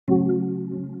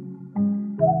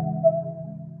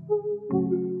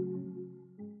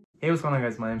Hey, what's going on,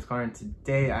 guys? My name is Connor, and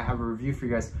today I have a review for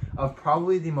you guys of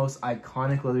probably the most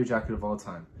iconic leather jacket of all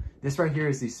time. This right here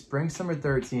is the Spring Summer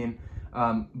 13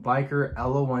 Biker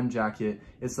L01 jacket.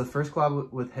 It's the first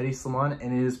collab with Hedi,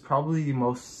 and it is probably the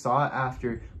most sought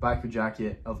after biker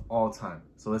jacket of all time.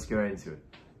 So let's get right into it.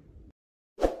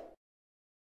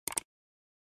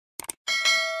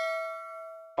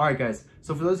 Alright guys,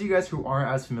 so for those of you guys who aren't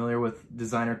as familiar with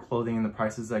designer clothing and the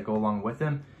prices that go along with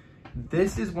them,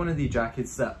 this is one of the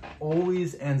jackets that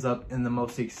always ends up in the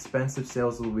most expensive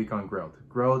sales of the week on Grailed.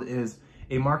 Grailed is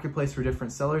a marketplace for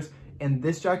different sellers, and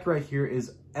this jacket right here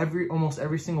is almost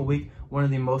every single week one of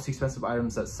the most expensive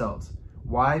items that sells.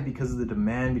 Why? Because of the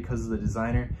demand, because of the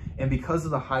designer, and because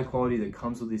of the high quality that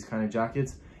comes with these kind of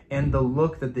jackets and the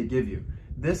look that they give you.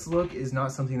 This look is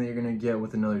not something that you're going to get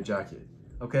with another jacket.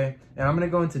 Okay, and I'm gonna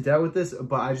go into debt with this,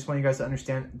 but I just want you guys to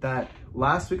understand that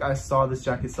last week I saw this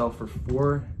jacket sell for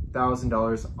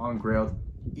 $4,000 on Grailed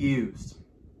used.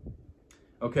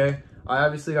 Okay, I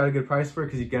obviously got a good price for it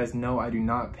because you guys know I do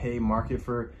not pay market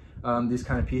for these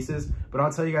kind of pieces, but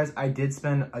I'll tell you guys, I did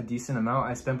spend a decent amount.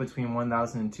 I spent between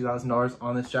 $1,000 and $2,000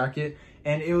 on this jacket,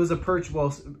 and it was a purchase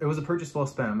well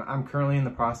spent. I'm currently in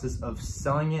the process of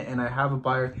selling it, and I have a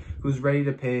buyer who's ready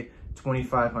to pay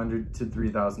 $2,500 to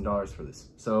 $3,000 for this.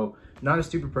 So not a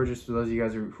stupid purchase for those of you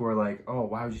guys who are like, oh,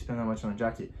 why would you spend that much on a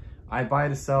jacket? I buy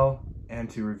to sell and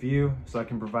to review so I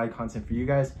can provide content for you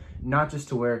guys, not just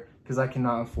to wear, because I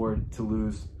cannot afford to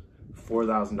lose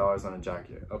 $4,000 on a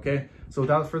jacket. Okay, so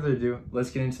without further ado, let's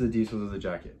get into the details of the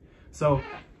jacket. So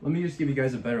let me just give you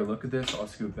guys a better look at this. I'll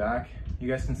scoot back. You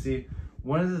guys can see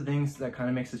one of the things that kind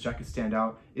of makes this jacket stand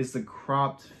out is the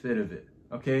cropped fit of it.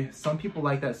 Okay, some people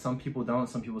like that, some people don't.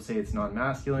 Some people say it's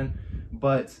non-masculine,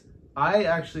 but I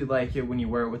actually like it when you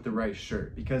wear it with the right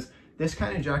shirt, because this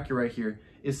kind of jacket right here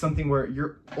is something where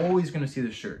you're always going to see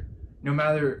the shirt. No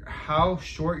matter how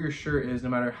short your shirt is, no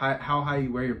matter how high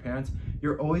you wear your pants,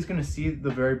 you're always going to see the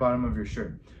very bottom of your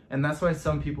shirt. And that's why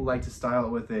some people like to style it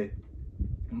with a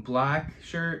black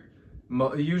shirt.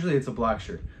 Usually it's a black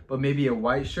shirt, but maybe a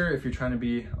white shirt if you're trying to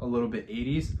be a little bit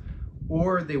 80s.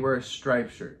 Or they wear a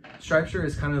striped shirt. Striped shirt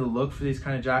is kind of the look for these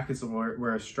kind of jackets.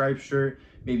 Wear a striped shirt,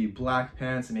 maybe black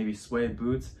pants, and maybe suede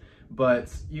boots.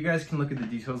 But you guys can look at the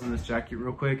details of this jacket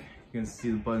real quick. You can see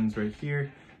the buttons right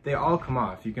here. They all come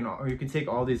off. You can take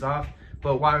all these off,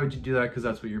 but why would you do that? Because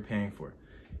that's what you're paying for.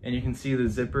 And you can see the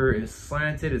zipper is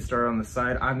slanted. It started on the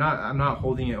side. I'm not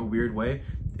holding it a weird way.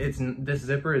 This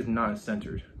zipper is not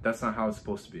centered. That's not how it's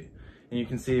supposed to be. And you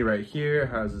can see right here it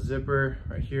has a zipper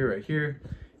right here.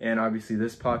 And obviously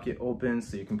this pocket opens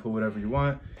so you can put whatever you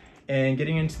want. And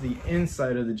getting into the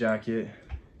inside of the jacket,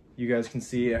 you guys can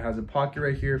see it has a pocket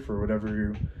right here for whatever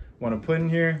you want to put in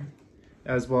here,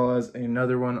 as well as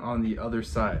another one on the other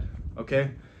side. Okay,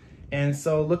 and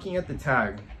so looking at the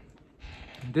tag,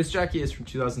 this jacket is from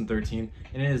 2013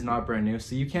 and it is not brand new,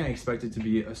 so you can't expect it to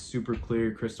be a super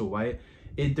clear crystal white.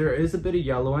 There is a bit of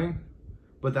yellowing,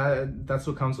 but that's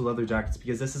what comes with leather jackets,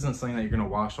 because this isn't something that you're going to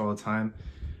wash all the time.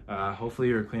 Hopefully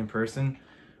you're a clean person,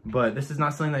 but this is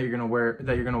not something that you're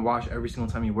gonna wash every single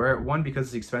time you wear it. One, because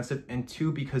it's expensive, and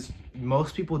two, because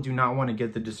most people do not want to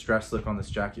get the distressed look on this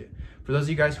jacket. For those of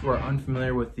you guys who are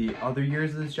unfamiliar with the other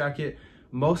years of this jacket,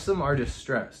 most of them are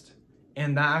distressed,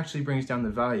 and that actually brings down the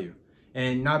value.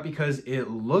 And not because it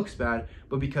looks bad,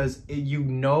 but because you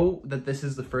know that this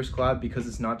is the first collab because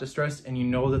it's not distressed, and you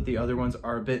know that the other ones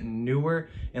are a bit newer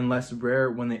and less rare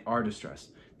when they are distressed.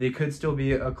 They could still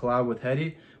be a collab with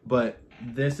Hedi, but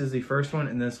this is the first one,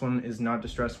 and this one is not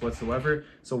distressed whatsoever.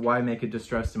 So why make it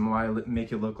distressed and why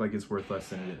make it look like it's worth less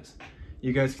than it is?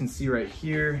 You guys can see right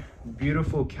here,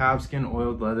 beautiful calfskin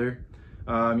oiled leather.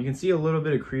 You can see a little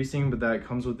bit of creasing, but that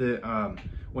comes with it.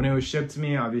 When it was shipped to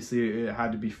me, obviously it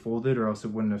had to be folded or else it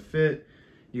wouldn't have fit.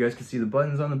 You guys can see the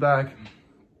buttons on the back.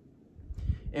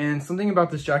 And something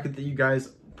about this jacket that you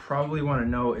guys probably want to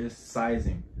know is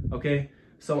sizing. Okay,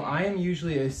 so I am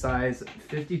usually a size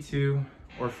 52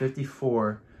 or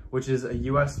 54, which is a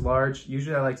US large.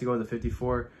 Usually I like to go with a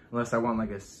 54 unless I want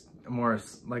like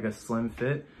a slim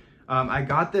fit. I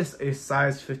got this a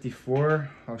size 54.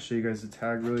 I'll show you guys the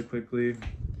tag really quickly.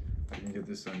 I can get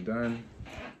this undone.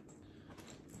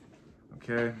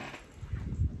 Okay,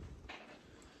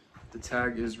 the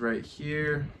tag is right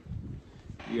here.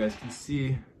 You guys can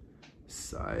see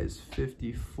size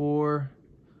 54.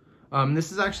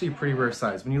 This is actually a pretty rare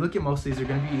size. When you look at most of these, they're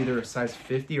going to be either a size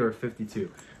 50 or a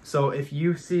 52. So if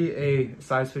you see a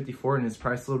size 54 and it's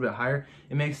priced a little bit higher,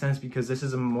 it makes sense because this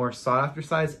is a more sought after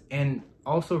size, and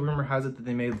also rumor has it that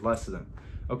they made less of them.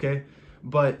 Okay,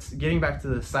 but getting back to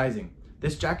the sizing,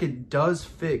 this jacket does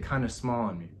fit kind of small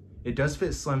on me. It does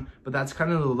fit slim, but that's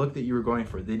kind of the look that you were going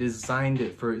for. They designed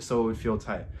it for so it would feel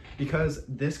tight, because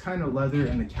this kind of leather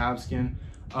and the calfskin,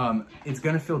 it's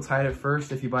gonna feel tight at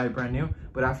first if you buy it brand new,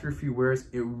 but after a few wears,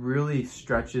 it really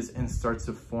stretches and starts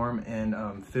to form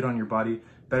and fit on your body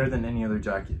better than any other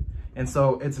jacket. And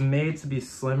so it's made to be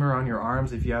slimmer on your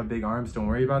arms. If you have big arms, don't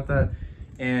worry about that.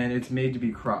 And it's made to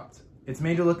be cropped. It's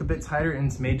made to look a bit tighter, and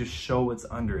it's made to show what's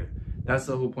under it. That's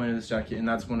the whole point of this jacket, and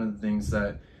that's one of the things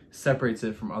that separates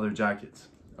it from other jackets,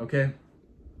 okay?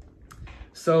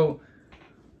 So,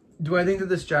 do I think that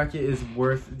this jacket is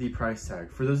worth the price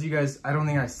tag? For those of you guys, I don't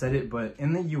think I said it, but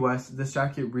in the US, this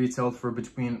jacket retailed for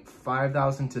between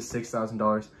 $5,000 to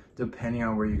 $6,000, depending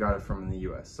on where you got it from in the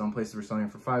US. Some places were selling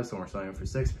it for $5,000, some were selling it for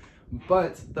 $6,000.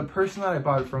 But the person that I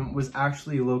bought it from was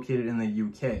actually located in the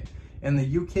UK. In the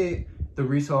UK, the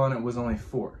retail on it was only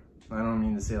 $4,000. I don't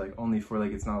mean to say like only $4,000,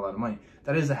 like it's not a lot of money.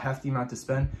 That is a hefty amount to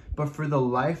spend, but for the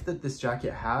life that this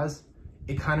jacket has,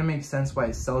 it kind of makes sense why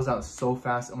it sells out so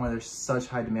fast and why there's such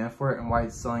high demand for it and why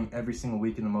it's selling every single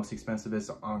week in the most expensive is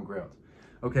on Grailed,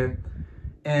 okay?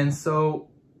 And so,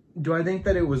 do I think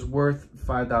that it was worth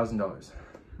 $5,000?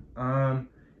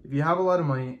 If you have a lot of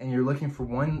money and you're looking for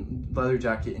one leather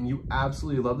jacket and you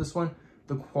absolutely love this one,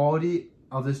 the quality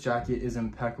of this jacket is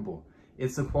impeccable.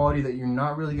 It's the quality that you're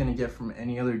not really going to get from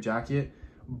any other jacket,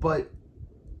 but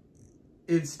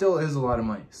it still is a lot of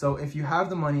money. So if you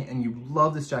have the money and you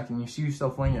love this jacket and you see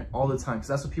yourself wearing it all the time, because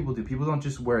that's what people do. People don't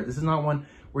just wear it. This is not one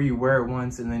where you wear it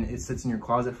once and then it sits in your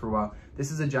closet for a while.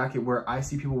 This is a jacket where I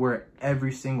see people wear it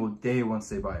every single day once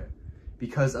they buy it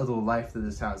because of the life that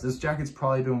this has. This jacket's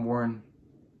probably been worn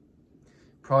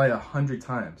 100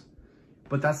 times.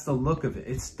 But that's the look of it.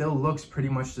 It still looks pretty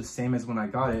much the same as when I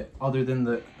got it, other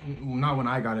than not when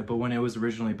I got it, but when it was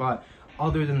originally bought,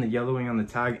 other than the yellowing on the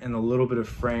tag and a little bit of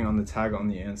fraying on the tag on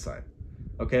the inside,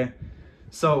 okay?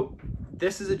 So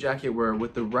this is a jacket where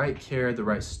with the right care, the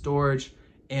right storage,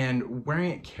 and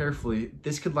wearing it carefully,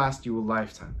 this could last you a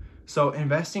lifetime. So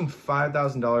investing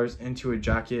 $5,000 into a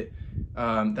jacket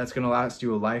that's gonna last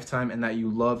you a lifetime and that you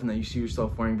love and that you see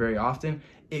yourself wearing very often,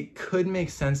 it could make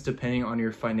sense depending on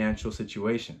your financial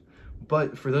situation.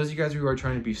 But for those of you guys who are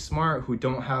trying to be smart, who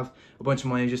don't have a bunch of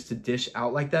money just to dish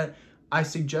out like that, I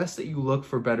suggest that you look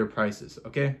for better prices,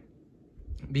 okay?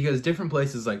 Because different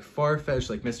places like Farfetch,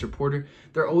 like Mr. Porter,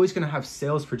 they're always gonna have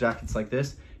sales for jackets like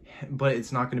this, but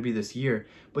it's not gonna be this year.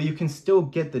 But you can still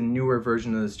get the newer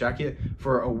version of this jacket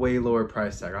for a way lower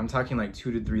price tag. I'm talking like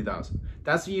 $2,000 to $3,000.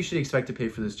 That's what you should expect to pay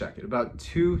for this jacket, about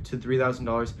 $2,000 to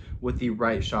 $3,000 with the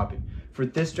right shopping. For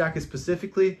this jacket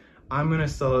specifically, I'm gonna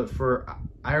sell it for,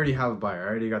 I already have a buyer, I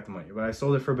already got the money, but I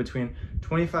sold it for between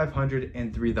 $2,500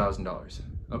 and $3,000,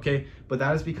 okay? But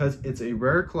that is because it's a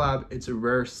rare collab, it's a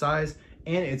rare size,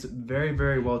 and it's very,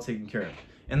 very well taken care of.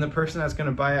 And the person that's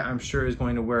gonna buy it, I'm sure is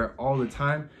going to wear it all the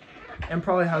time and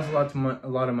probably has a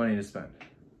lot of money to spend.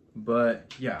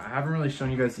 But yeah, I haven't really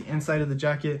shown you guys the inside of the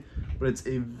jacket, but it's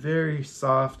a very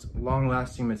soft,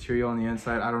 long-lasting material on the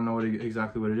inside. I don't know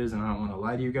exactly what it is, and I don't want to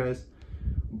lie to you guys,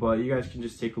 but you guys can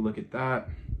just take a look at that.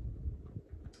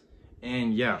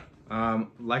 And yeah,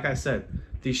 like I said,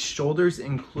 the shoulders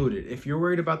included. If you're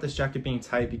worried about this jacket being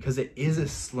tight because it is a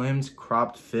slimmed,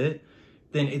 cropped fit,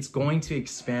 then it's going to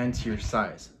expand to your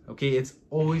size, okay? It's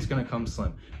always gonna come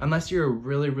slim. Unless you're a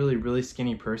really, really, really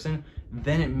skinny person,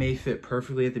 then it may fit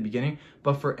perfectly at the beginning.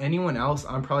 But for anyone else,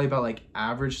 I'm probably about like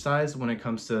average size when it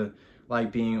comes to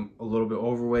like being a little bit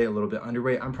overweight, a little bit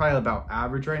underweight. I'm probably about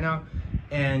average right now.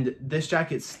 And this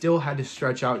jacket still had to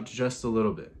stretch out just a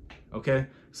little bit, okay?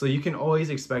 So you can always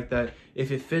expect that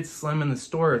if it fits slim in the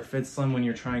store, it fits slim when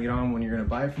you're trying it on, when you're gonna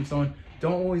buy it from someone,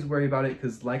 don't always worry about it,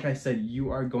 because like I said, you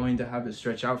are going to have it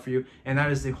stretch out for you, and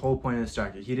that is the whole point of this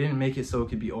jacket. He didn't make it so it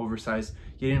could be oversized.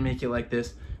 He didn't make it like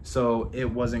this so it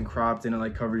wasn't cropped and it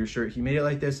like covered your shirt. He made it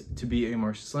like this to be a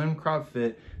more slim crop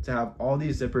fit, to have all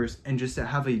these zippers, and just to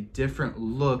have a different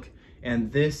look.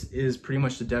 And this is pretty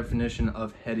much the definition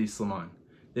of Hedi Slimane.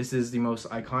 This is the most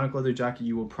iconic leather jacket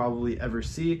you will probably ever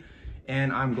see,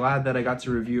 and I'm glad that I got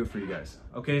to review it for you guys,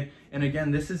 okay? And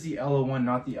again, this is the L01,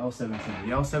 not the L17.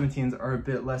 The L17s are a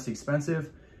bit less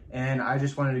expensive, and I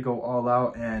just wanted to go all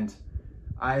out, and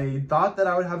I thought that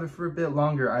I would have it for a bit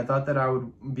longer. I thought that I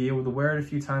would be able to wear it a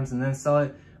few times and then sell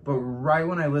it, but right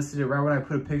when I listed it, right when I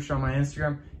put a picture on my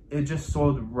Instagram, it just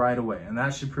sold right away. And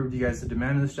that should prove to you guys the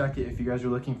demand of this jacket. If you guys are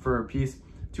looking for a piece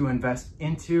to invest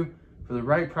into for the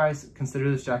right price,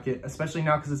 consider this jacket, especially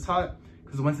now because it's hot.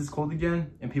 Because once it's cold again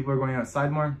and people are going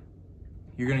outside more,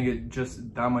 you're gonna get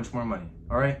just that much more money,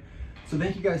 all right? So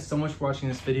thank you guys so much for watching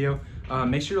this video.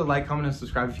 Make sure to like, comment, and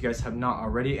subscribe if you guys have not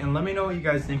already, and let me know what you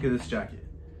guys think of this jacket.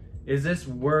 Is this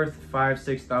worth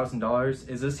 $5,000-$6,000?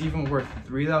 Is this even worth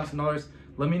 $3,000?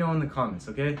 Let me know in the comments,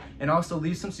 okay? And also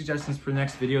leave some suggestions for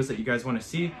next videos that you guys want to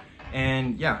see.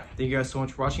 And yeah, thank you guys so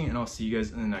much for watching, and I'll see you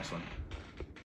guys in the next one.